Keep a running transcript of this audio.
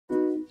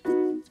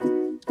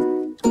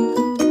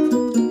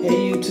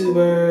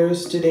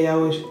YouTubers. Today I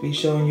will be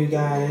showing you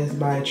guys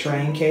my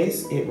train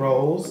case. It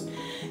rolls,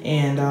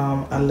 and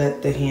I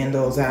let the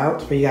handles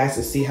out for you guys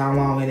to see how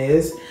long it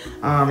is.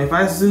 If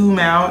I zoom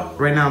out,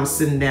 right now I'm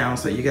sitting down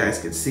so you guys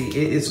can see.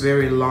 It is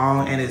very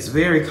long and it's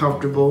very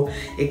comfortable,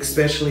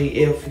 especially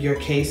if your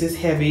case is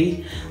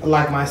heavy.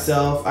 Like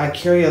myself, I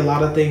carry a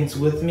lot of things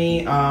with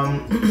me.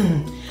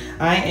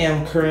 I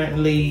am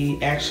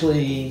currently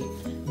actually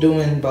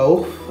doing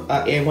both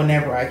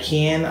whenever I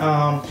can.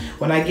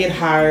 When I get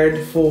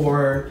hired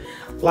for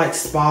like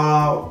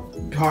spa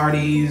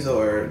parties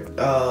or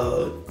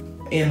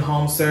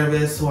in-home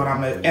service, when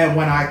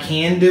I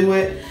can do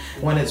it,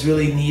 when it's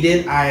really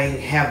needed, I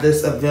have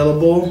this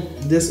available.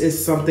 This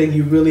is something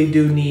you really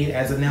do need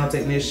as a nail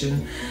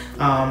technician.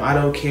 I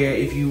don't care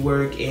if you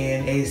work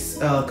in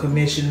a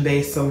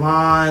commission-based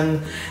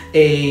salon,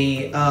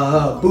 a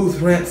booth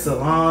rent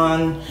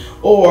salon,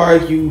 or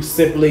you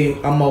simply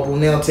a mobile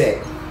nail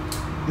tech.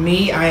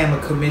 Me, I am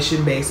a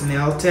commission-based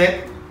nail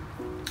tech,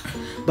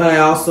 but I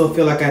also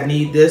feel like I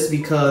need this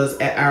because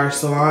at our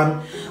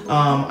salon,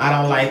 I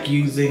don't like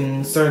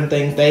using certain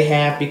things they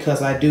have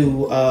because I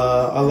do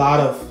a lot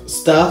of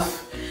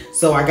stuff.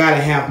 So I gotta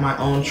have my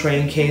own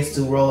train case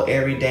to roll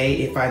every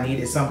day. If I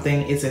needed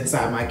something, it's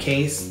inside my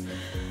case.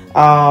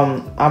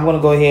 I'm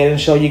gonna go ahead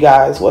and show you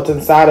guys what's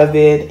inside of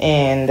it,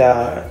 and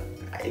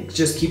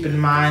just keep in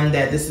mind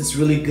that this is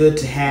really good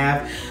to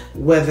have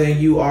whether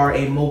you are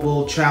a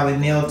mobile traveling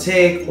nail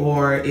tech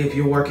or if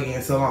you're working in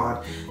a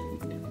salon.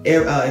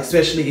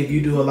 Especially if you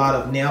do a lot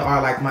of nail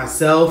art like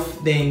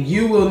myself, then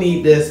you will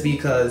need this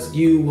because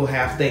you will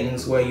have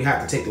things where you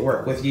have to take the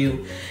work with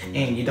you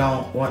and you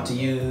don't want to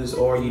use,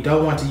 or you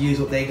don't want to use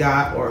what they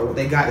got, or what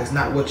they got is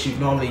not what you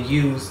normally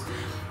use.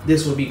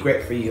 This will be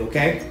great for you,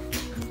 okay?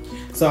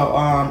 So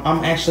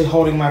I'm actually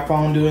holding my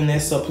phone doing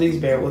this, so please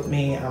bear with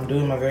me. I'm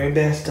doing my very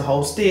best to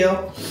hold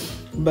still,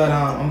 but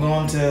I'm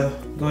going to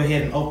go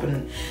ahead and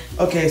open.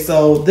 Okay,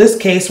 so this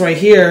case right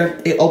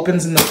here, it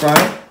opens in the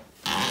front.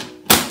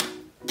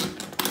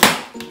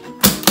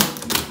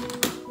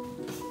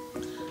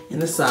 In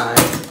the side.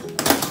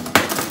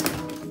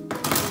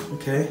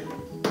 Okay.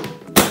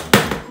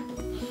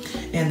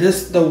 And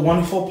this, the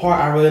wonderful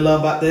part I really love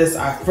about this,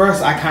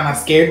 first I kind of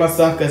scared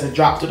myself because it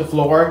dropped to the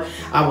floor.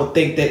 I would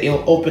think that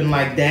it'll open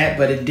like that,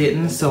 but it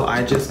didn't. So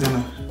I just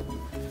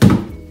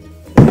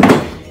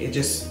it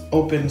just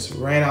opens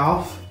right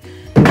off.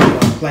 I'm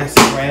gonna place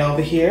it right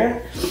over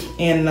here.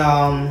 And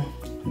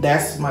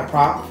that's my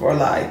prop for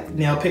like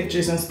nail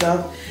pictures and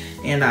stuff.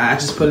 And I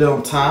just put it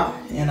on top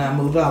and I'll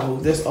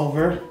move this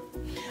over.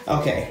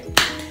 Okay,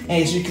 and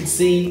as you can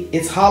see,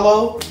 it's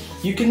hollow.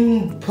 You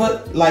can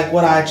put like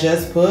what I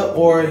just put,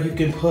 or you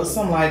can put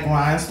some like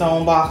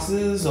rhinestone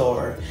boxes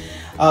or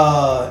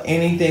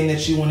anything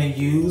that you want to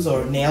use,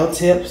 or nail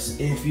tips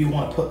if you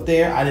want to put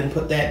there. I didn't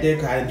put that there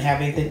because I didn't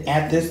have anything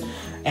at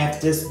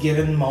this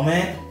given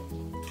moment.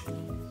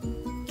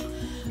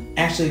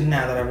 Actually,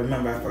 now that I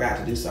remember, I forgot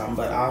to do something,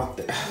 but I'll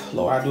do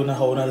a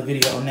whole another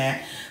video on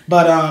that.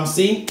 But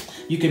see,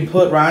 you can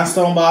put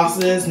rhinestone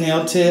boxes,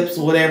 nail tips,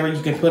 whatever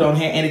you can put on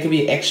here, and it can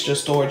be extra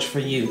storage for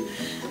you.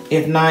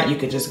 If not, you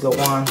could just go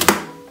on.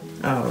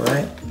 All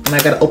right, and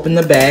I gotta open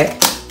the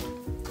bag.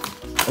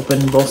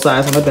 Open both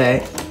sides on the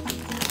bag.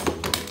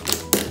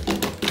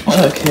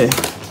 Okay,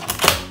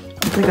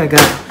 I think I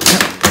got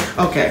it.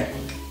 Okay,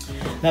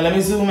 now let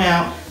me zoom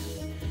out.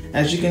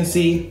 As you can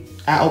see,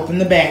 I opened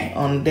the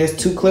bag. There's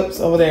two clips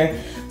over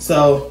there,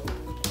 so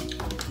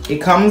it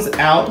comes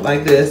out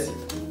like this.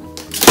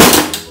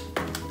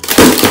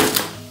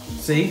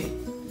 See,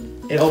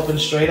 it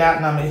opens straight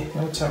out. Now let me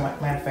turn my,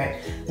 matter of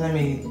fact, let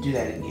me do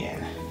that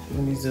again.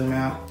 Let me zoom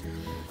out.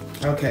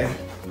 Okay.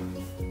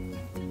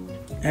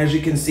 As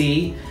you can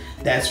see,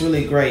 that's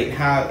really great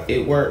how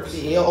it works.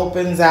 It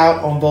opens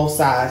out on both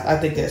sides. I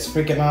think that's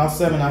freaking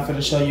awesome, and I'm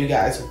gonna show you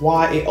guys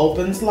why it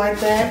opens like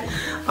that.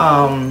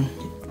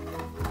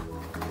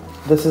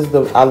 This is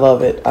I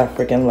love it. I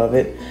freaking love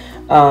it.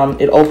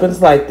 It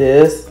opens like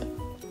this,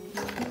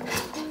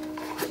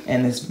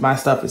 and my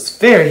stuff is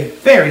very,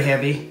 very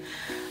heavy.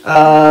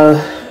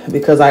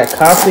 Because I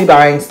constantly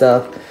buying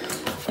stuff.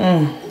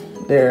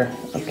 There,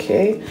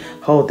 okay,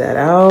 hold that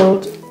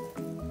out.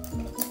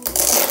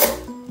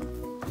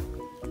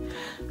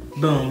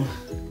 Boom.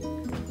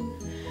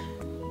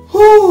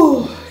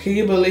 Whew, can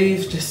you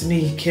believe just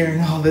me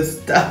carrying all this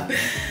stuff?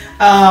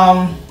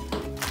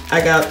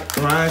 I got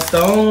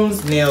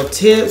rhinestones, nail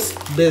tips,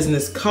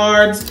 business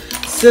cards,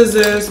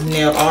 scissors,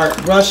 nail art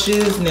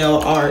brushes, nail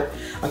art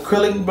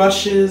acrylic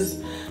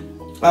brushes,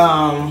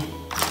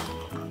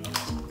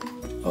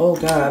 oh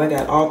God, I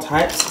got all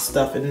types of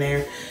stuff in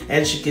there.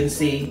 As you can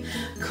see,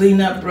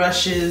 cleanup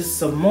brushes,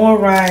 some more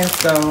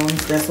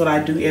rhinestones. That's what I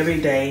do every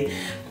day.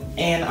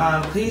 And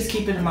please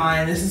keep in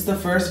mind, this is the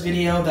first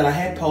video that I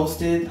had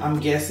posted, I'm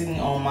guessing,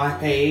 on my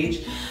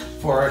page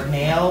for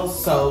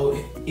nails.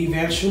 So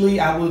eventually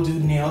I will do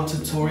nail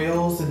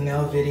tutorials and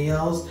nail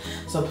videos.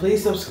 So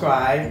please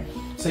subscribe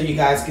so you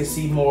guys can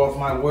see more of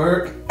my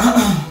work.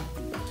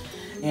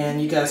 And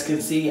you guys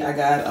can see I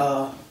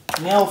got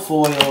nail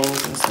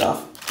foils and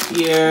stuff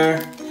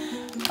here.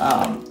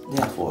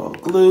 foil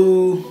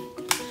glue.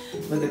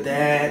 Look at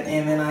that.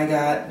 And then I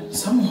got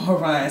some more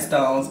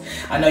rhinestones.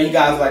 I know you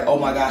guys are like, oh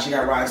my gosh, you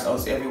got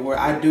rhinestones everywhere.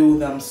 I do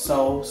them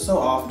so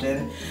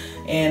often.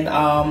 And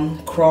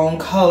chrome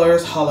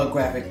colors,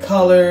 holographic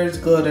colors,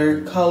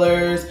 glitter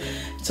colors,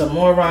 some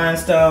more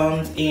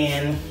rhinestones.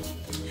 And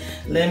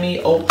let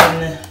me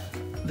open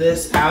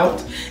this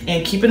out.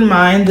 And keep in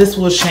mind, this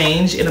will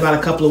change in about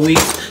a couple of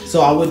weeks.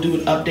 So I will do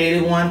an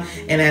updated one.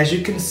 And as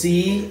you can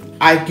see,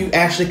 you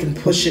actually can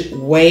push it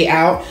way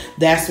out.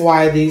 That's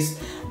why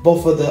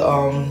both of the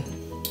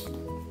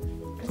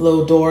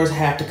little doors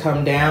have to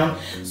come down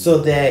so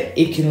that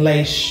it can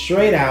lay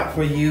straight out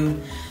for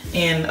you.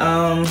 And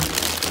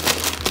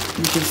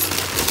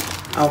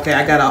okay,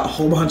 I got a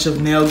whole bunch of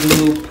nail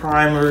glue,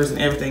 primers, and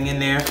everything in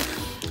there.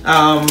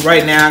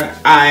 Right now,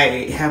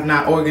 I have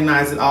not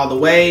organized it all the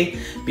way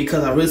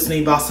because I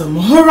recently bought some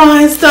more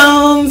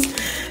rhinestones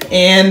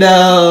and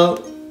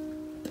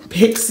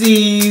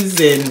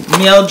pixies and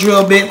nail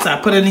drill bits I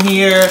put in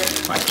here,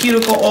 my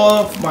cuticle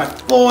oil, my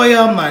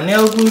foil, my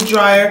nail glue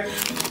dryer,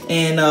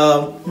 and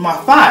my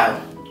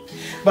file.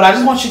 But I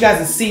just want you guys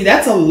to see,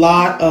 that's a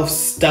lot of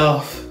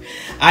stuff.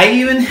 I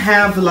even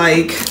have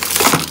like,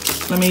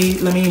 let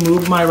me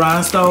move my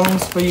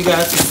rhinestones for you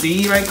guys to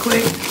see right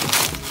quick,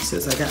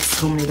 since I got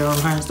so many darn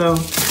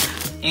rhinestones.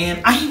 And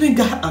I even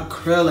got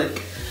acrylic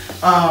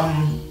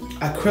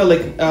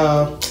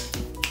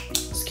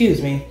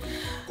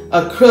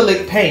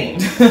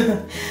paint.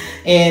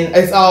 And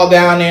it's all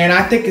down there, and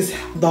I think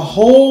the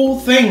whole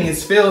thing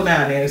is filled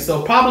down there,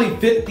 so probably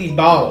 50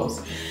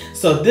 bottles.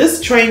 So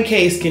this train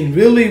case can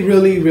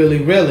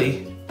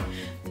really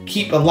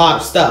keep a lot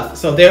of stuff,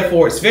 so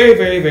therefore it's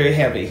very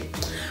heavy.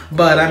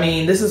 But I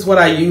mean, this is what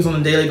I use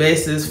on a daily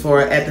basis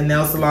at the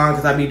nail salon,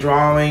 because I be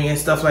drawing and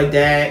stuff like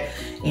that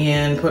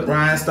and put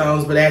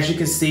rhinestones. But as you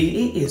can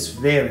see, it is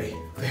very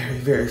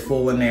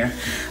full in there.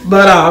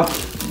 But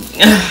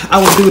I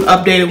will do an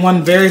updated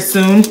one very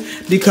soon,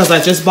 because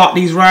I just bought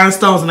these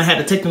rhinestones and I had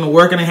to take them to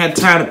work and I had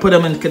time to put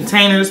them in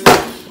containers.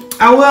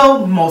 I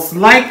will most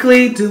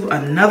likely do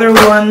another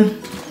one,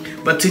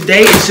 but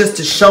today is just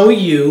to show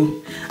you.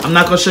 I'm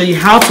not going to show you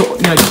how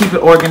to keep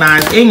it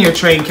organized in your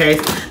train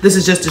case. This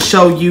is just to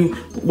show you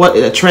what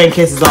a train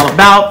case is all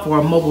about for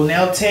a mobile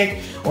nail tech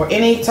or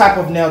any type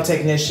of nail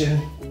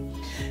technician.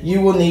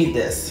 You will need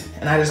this.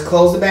 And I just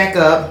close it back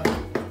up,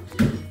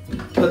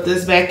 put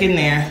this back in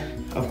there.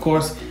 Of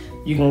course,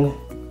 you can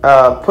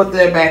put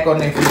that back on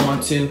there if you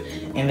want to,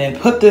 and then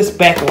put this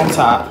back on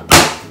top.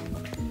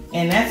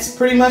 And that's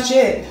pretty much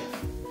it.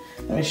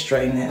 Let me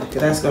straighten it,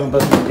 because that's going to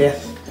bug me to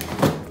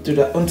death through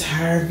the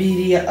entire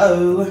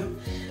video.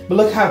 But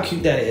look how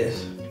cute that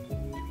is.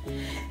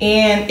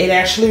 And it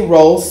actually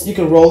rolls. You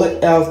can roll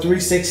it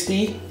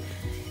 360,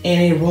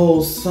 and it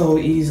rolls so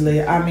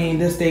easily. I mean,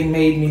 this thing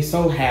made me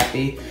so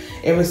happy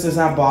ever since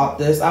I bought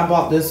this. I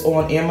bought this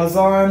on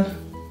Amazon.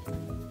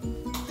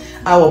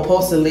 I will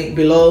post a link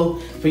below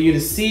for you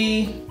to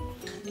see.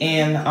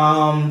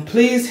 And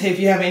please, if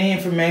you have any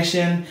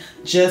information,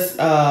 just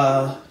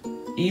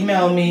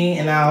email me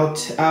and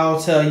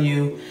I'll tell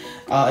you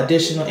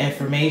additional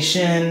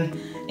information.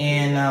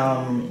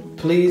 And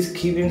please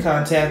keep in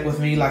contact with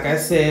me, like I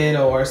said,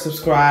 or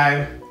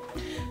subscribe,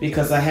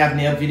 because I have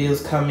nail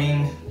videos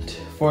coming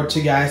for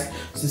you guys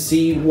to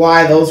see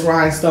why those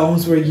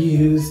rhinestones were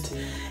used,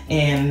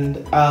 and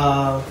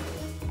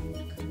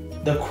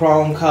the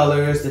chrome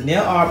colors, the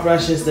nail art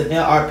brushes, the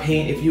nail art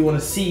paint. If you want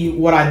to see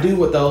what I do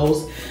with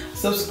those,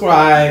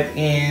 subscribe,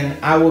 and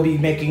I will be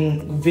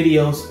making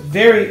videos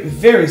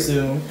very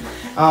soon.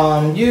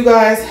 You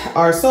guys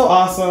are so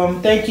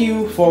awesome. Thank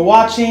you for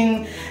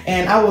watching,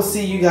 and I will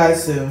see you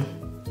guys soon.